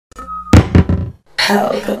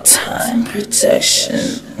Pelpa time protection.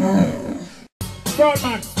 Start,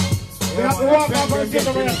 man. We have to walk over and sit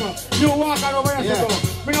over here, sir. You walk on over here, sir.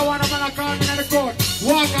 We don't want a man to call me in the court.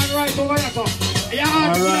 Walk on right over here, sir.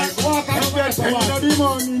 Yeah, right. Walk on over here, sir.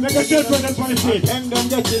 Make a shit present for the street. And them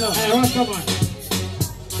get you know. Hey, what's up, man?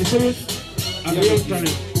 You see it? I'm the youth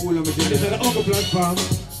channel. And it's an uncle platform.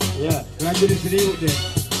 Yeah. And I do this to the youth there.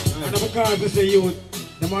 And because we say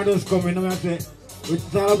youth, the mothers come in and I say,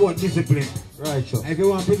 it's all about discipline. Right, sure. If you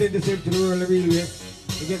want to present yourself to the world the real way,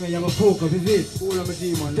 you get me, you have a focus, is it? Cool on my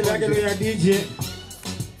team, man. Till I get me a DJ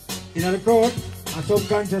in the crowd, and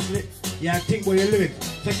subconsciously, you think about your lyrics.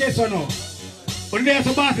 So guess or no? When there's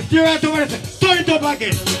a basket, steer out over there, turn it up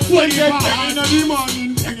again. When you get 10 in the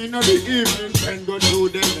morning, 10 in the evening, 10 go through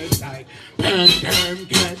the night. Pen them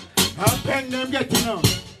get, how pen them get, you know?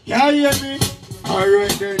 Can you hear me?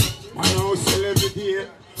 Alright then, man, I'll sell every day.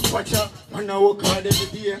 Watch out, man, I work hard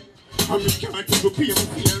every day. And me can't even pay my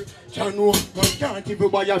fare. You know, but can't even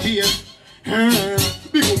buy a beer.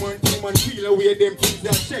 Big woman, team and feel away them things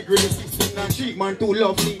that check really 16 and cheap man too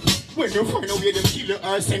love me. When you find a way them kill you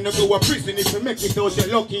or send them to a prison if you make it out you're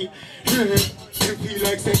lucky. They feel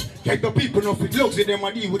like say, get the people off with lugs with them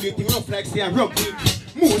and deal with it rough like say a rugby.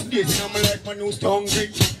 Most days in my life man who's hungry.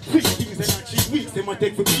 3 things and not 3 weeks they might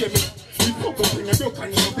take for pay me. You fuck up in a duck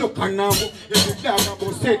and you block and now you dog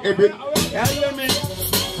about set every. Yeah, you hear me?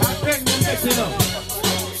 I bring them get you know.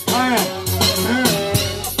 Alright.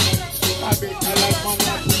 I bet I like man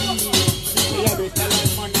not please. I bet I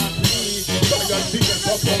like man not please. I got big and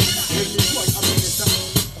tough up.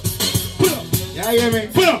 Pull up. Yeah, you hear me?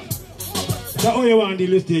 Pull up. That's all you want to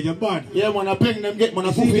do, stage, you're bad. Yeah, man, I bring them, get man,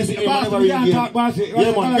 I focus in whenever we get. Yeah, man,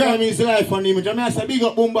 Grammy is life on the image. I mean, I say, big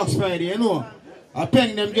up Boom Box Friday, you know. I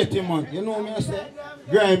pen them get him, man. You know what I say?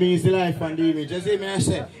 Grammy is the life and the image. You see me, I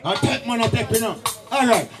say? I take man, I take you now.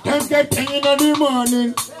 Alright, them get 10 in the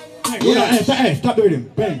morning. Hey, stop doing him.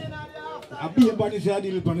 Pen. I be a body say I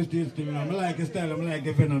deal with the stage thing. I like a style, I like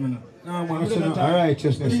a phenomenon. No, man, alright,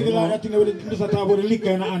 just say. People like that thing with the talk about the liquor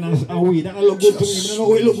and weed. That look good to me. I don't know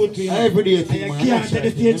how it look good to you. Every day, thing, man. You can't take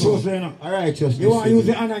the stage shows, you know. Alright, just you want to use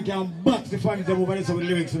the hand and can box the fans over this with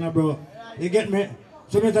lyrics, you know, bro. You get me?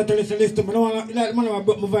 So I tell you to listen, I don't want to, like, man, I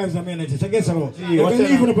broke my vibes and my energy. So I guess I know. You can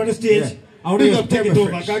leave it up on the stage, I want to take it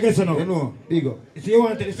over. I guess I know. You know, big up. If you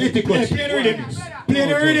want to, play the rhythm. Play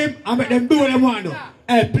the rhythm and make them do what they want to do.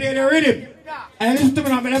 Hey, play the rhythm. And listen to me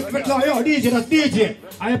now, yo, DJ, that's DJ.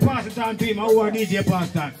 And you pass it on to him, I want DJ pass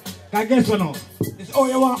that. I guess I know. It's all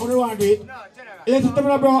you want, what you want to do it. Listen to me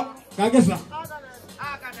now, bro. I guess I know.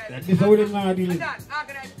 This is how we didn't know deal it.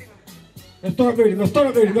 Let's start with him, let's start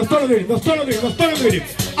with him, let's start with him, let's start with him, let's start with him.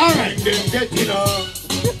 Alright, them get you know.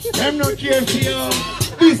 Them not care for you.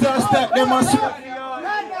 These are step, them are so.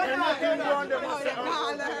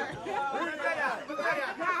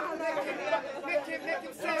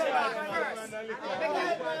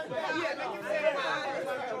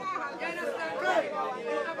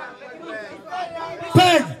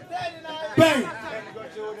 Bang! Bang!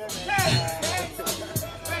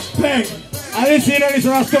 Bang! I didn't see that it's a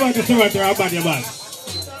Stuban to Stuban to a bad your bad.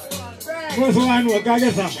 Most of I know, I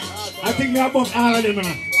guess I think me above all of them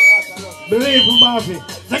now. Believe me, bossy.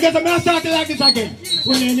 So I guess I'm going to start it like this again.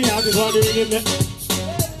 When you need this one, you need it.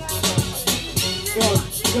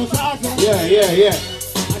 Yeah.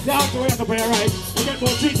 I say after we have to pay a right. You get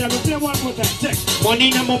about 3 times, play one more time, check. Money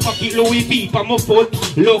in my pocket, Louis V for my foot.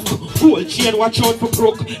 Look, gold chain, watch out for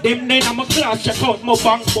crook. Them then I'm a class, check out my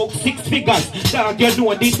bank book, 6 figures. Dog, you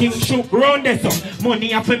know the thing shook round this up.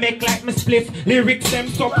 Money I fi make like me spliff. Lyrics them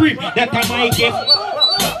supreme, that I might get.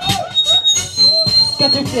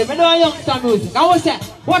 Get him flame, I know a youngster music. I was say,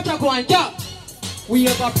 what you going to do? We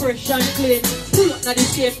have a fresh and clean. Pull up na the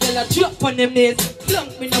same, tell a drop on them knees. Flung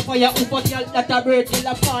me no fire over girl that a bird till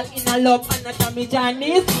a fall in a love and a damage her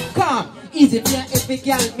knees. Calm, easy me every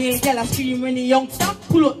girl, me and girl a scream when the youngster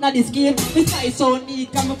pull up na the scale. The size so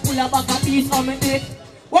neat, and me pull a back a piece on me dick.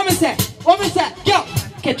 What me say? Yo!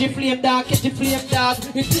 Catch the flame dog, catch the flame dog.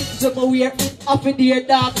 The things over wear, off in the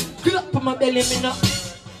dog. Clap on my belly, me no.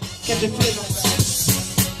 Catch the flame dog.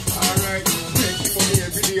 Alright,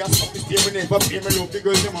 every day I stop this day, me never pay me love the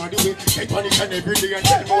girls them on the way. Take panic and every day and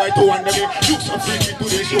tell me why to wonder me. Do something to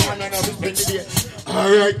the show and I have to spend the day.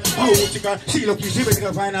 Alright, how would you she lucky, she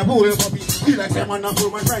better find a bowl of puppy. Feel like them man not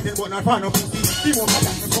full man frightened but not fan of pussy. The one that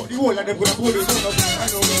can cut the whole of them put a pull it down up. I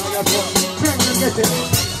know me I have fun. Bring them get it.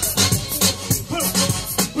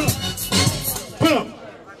 Pull up.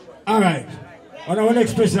 Alright. On our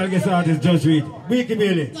next special guest artist, Judge Reed. Beaky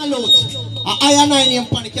Bailey. I and I name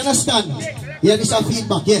panic, you understand? Yeah, this is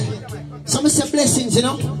feedback, yeah. Some say blessings, you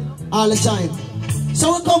know, all the time.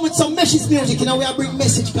 So we come with some message music, you know, we bring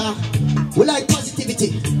message, car. We like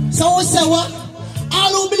positivity. So we say what?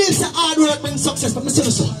 All who believe that hard work brings success, but me say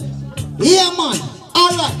so. Yeah, man.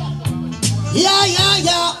 Alright.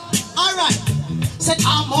 Yeah. Alright. Said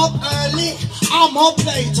I'm up early, I'm up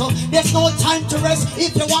late. There's no time to rest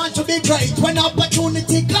if you want to be great. When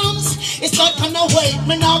opportunity comes, it's not gonna wait.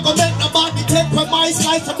 Me not gonna make nobody take from my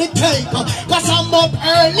slice of the cake. Cause I'm up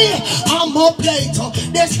early, I'm up late.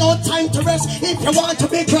 There's no time to rest if you want to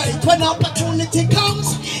be great. When opportunity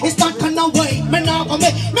comes, it's not gonna wait. Me not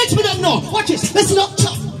gonna make me don't know. Watch this, listen up,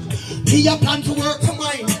 chop. He a plan to work for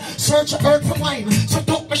mine, search a earth for mine, so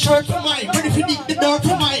talk my shirt for mine, but if you need the dirt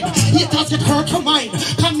for mine, he does get hurt for mine,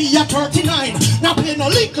 come me at 39, now play no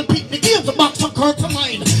legal beat, me give the box of Kurt for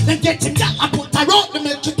mine, then get him that, I put I wrote the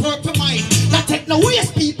milk to work for mine, now take no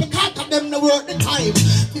waste people, can't come them no work the time,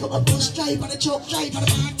 we got a bus driver, the truck driver,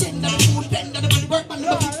 the bartender, the food vendor, the money work man,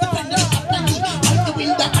 the fix the vendor, the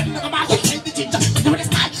window, and the master, the ginger, the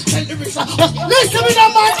style, tell the risa, listen to the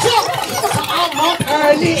man, I'm up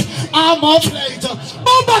early, I'm up late.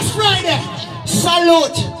 Boom Box Friday.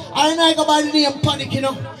 Salute. I go by the name Panic, you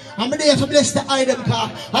know. I'm there to bless the item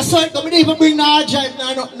car. I saw it, I'm even bring the hard drive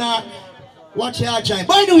now. Watch the hard drive.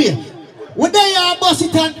 By the way, when they are boss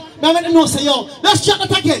it and I make the know say yo. Let's check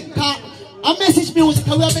it again. A message music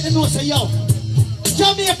and we have the know say yo.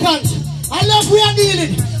 Jamaicans, I love we are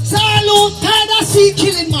dealing. Salute, tired of sea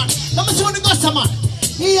killing man. Let me see what the gossip man.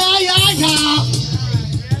 Yeah.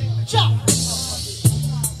 Chop.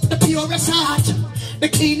 The purest heart, the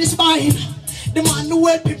cleanest mind, the man who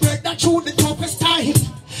helped me break that through the toughest time.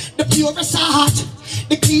 The purest heart,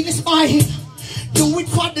 the cleanest mind, do it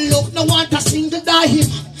for the love, no want a single dime.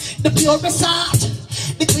 The purest heart,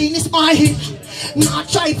 the cleanest mind, not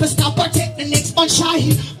try to stop or take the next one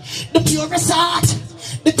shine. The purest heart,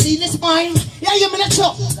 the cleanest mind. Yeah, you mean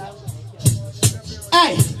show.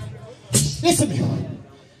 Hey, listen to me.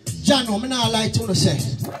 John, I'm not lie to you say.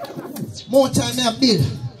 More time I bill.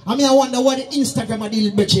 I wonder what the Instagram deal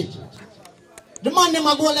with Bridget. The man them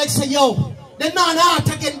a go like say yo, they not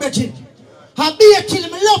heart again Bridget. I be a kill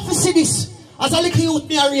me love to see this. As a little youth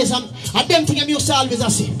me a raise and them thing I used to always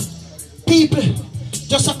say. People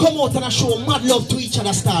just a come out and a show mad love to each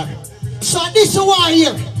other star. So this is what I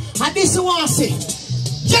hear. And this is what I say.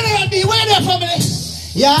 General B, where there family?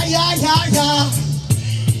 Yeah.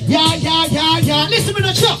 Listen to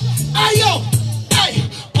the show. Hey yo.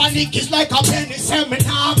 Panic is like a penny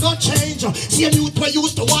seminar, go change. See a youth where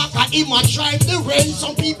used to walk and him and drive the rain.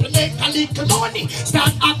 Some people make a little money,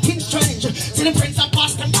 start acting strange. See them friends and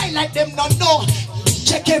pass them by like them not know.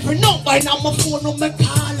 Check every number and on my phone on my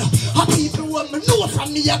call. How people want me know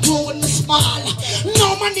from me I grow in the small.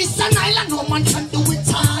 No man is an island, no man can do it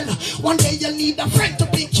all. One day you need a friend to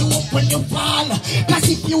pick you up when you fall. Cause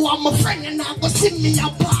if you are my friend you're not gonna see me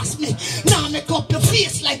and pass me. Now make up your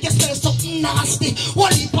face like you smell something nasty.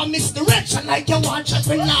 One leap of misdirection like you want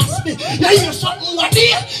to last me. You hear something one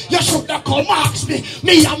day, you should have come ask me.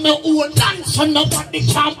 Me and my own land so nobody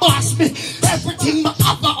can boss me. Everything I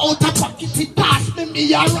have out of pocket it pass me.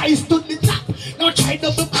 Me I rise to the top. Now try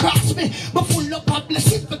to cross me, but full of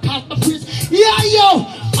publicity because my praise. Yeah, yo,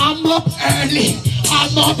 I'm up early,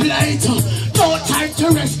 I'm up late. No time to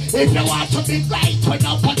rest if you want to be right when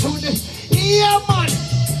opportunity. Yeah, man.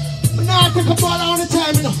 I'm not take a ball all the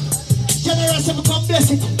time, you know. Generous if become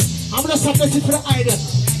blessed. I'm gonna stop blessing for the idol.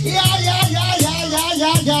 Yeah.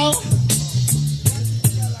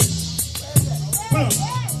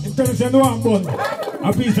 Tell us you know I'm born.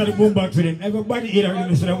 A piece of the boom box for them. Everybody here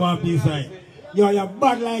in the one piece side. You're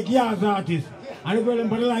bad like yours artist. And the girl in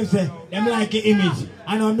the life say, them like the image.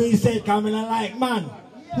 And I mean say, come in and like, man.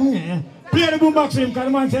 Play the boom box for him, because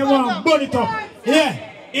the man say, one, burn it up.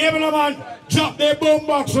 Yeah. Even the man, drop the boom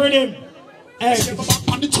box for him. Hey.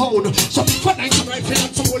 On the tone, some fun and some rifle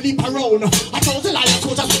and some will leap around. I told the liars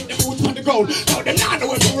who just take the boots on the ground. Now them not know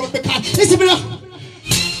where to run because, listen me now.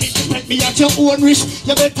 Respect me at your own risk.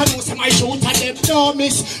 You better know some I shoot and them don't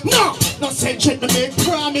miss. No sentient to make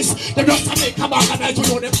promise. Them just to make a back and I to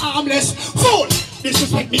know them harmless. Fool,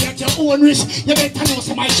 disrespect me at your own risk. You better know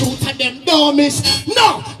some I shoot and them don't miss.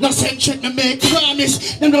 No sentient to make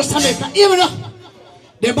promise. Them just to make a, even up.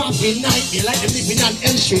 Them have been nightmare like them living on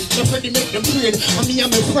L Street. No friend make them praying. And me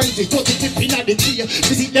and my friends they totally tipping at the tree.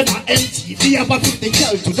 Visit them at empty. They have a 50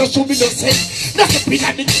 girl to just show me no sense. Not tipping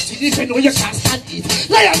at the tree. If you know you can't stand it.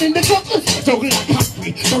 Lion in the jungle. Jungle like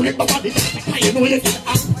hungry. Don't let my body die. You know you get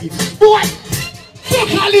angry. Boy, don't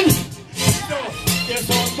call him. Yes,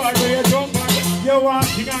 I'm bad where you jump back. You want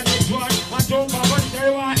to get this one. I jump back.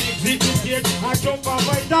 You want to exit this gate. I jump back.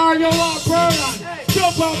 There you want Berlin.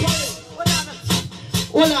 Jump back.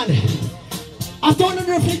 Hold on. I found a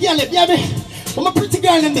girl for the girl, baby. I'm a pretty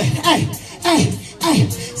girl in there. Hey, hey, hey.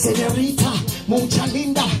 Senorita, mucha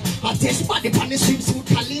linda. I taste body pan the swimsuit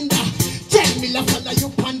calendar. Tell me la follow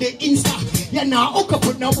you on the Insta. You now hook up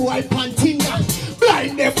with no boy pan Tinder.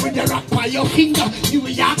 Blind them with the rock by your finger. New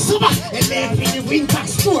York summer, and live in the winter.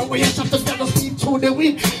 Store where you have to stand up speed through the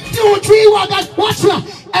wind. 2, 3, 1, and watch her.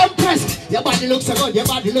 Empress, your body looks so good, your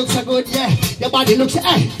body looks so good, yeah. Your body looks so,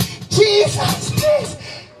 hey. Jesus, please.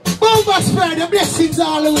 Boom Box Fridayz, the blessings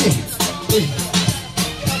all the way.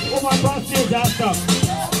 Woman pass stage, I stop.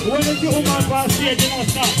 When you do woman pass stage, you don't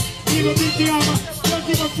stop. Even big thing, don't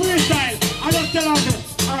give a freestyle. I just tell her,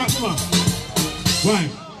 alright, come on. Wine.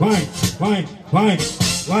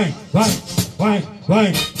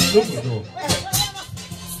 Look at you.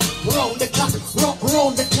 Round the clock,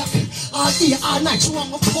 round the clock. All day, all night, she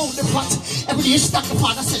want me pound the pot. Every day she stuck the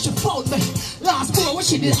father said she found me. Last boy, what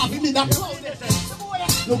she did, have me in that crowd.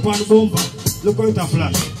 Look on the bumper, look how it a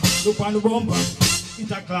flash. Look on the bumper,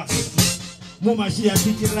 it's a class. Mama, she a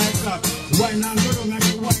kick it like that. Wine and go down and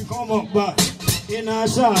the wine come up back. In a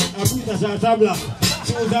shot, a Peter shot a black.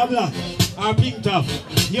 Shoes a black, a pink top.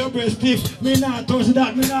 Your breast stiff, me not touch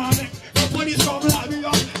that, me not make. The police come lock me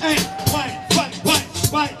up. Hey, wine.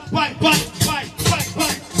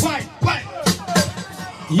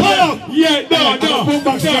 Yeah, no. Boom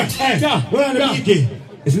Box girl. Hey, we're on the BK.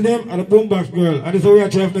 It's the name of the Boom Box girl. And so we are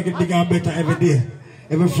trying to make it bigger and better every day,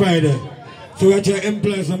 every Friday. So we are trying to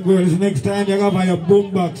employ some girls. Next time you have your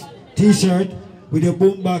Boom Box t-shirt with your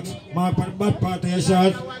Boom Box mark on the back part of your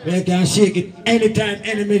shirt, where you can shake it anytime,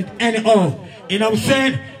 any minute, any hour. You know what I'm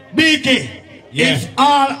saying? BK, yeah. It's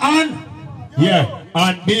all on. Yeah,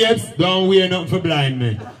 and babes, don't wear nothing for blind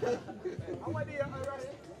men.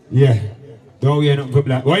 Yeah, don't wear nothing for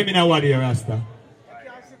blind. Why you mean I want to Rasta?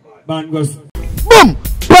 Man goes. Boom!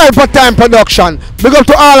 Pelpa Time Production. Big up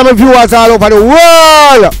to all of my viewers all over the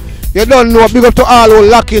world. You don't know. Big up to all who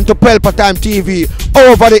lock into Pelpa Time TV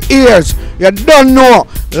over the years. You don't know.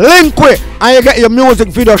 Link with and you get your music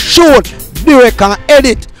video shoot, direct and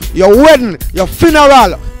edit. Your wedding, your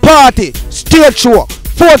funeral, party, stage show,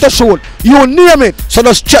 photo shoot, you name it. So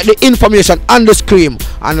just check the information on the screen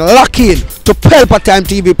and lock in to Pelpa Time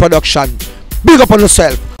TV Production. Big up on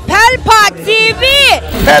yourself. Pelpa TV!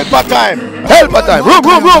 Pelpa Time! Pelpa Time!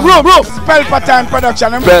 Room! Pelpa Time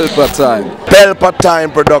Production. Pelpa Time. Pelpa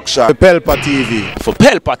Time Production. Pelpa TV. For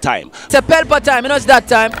Pelpa Time. It's a Pelpa Time, you know it's that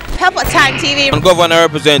time. Pelpa Time TV. I'm governor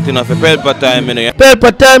representing of Pelpa Time, you know.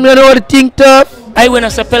 Pelpa Time, you know what the thing tough? I when I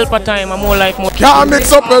say Pelpa Time, I'm more like more. Can't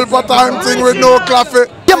mix up Pelpa Time thing with no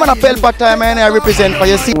coffee. Yeah, man, a Pelpa Time, and I represent for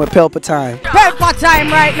you. See, with Pelpa Time. Pelpa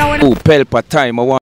Time right now. Oh, Pelpa Time, I want.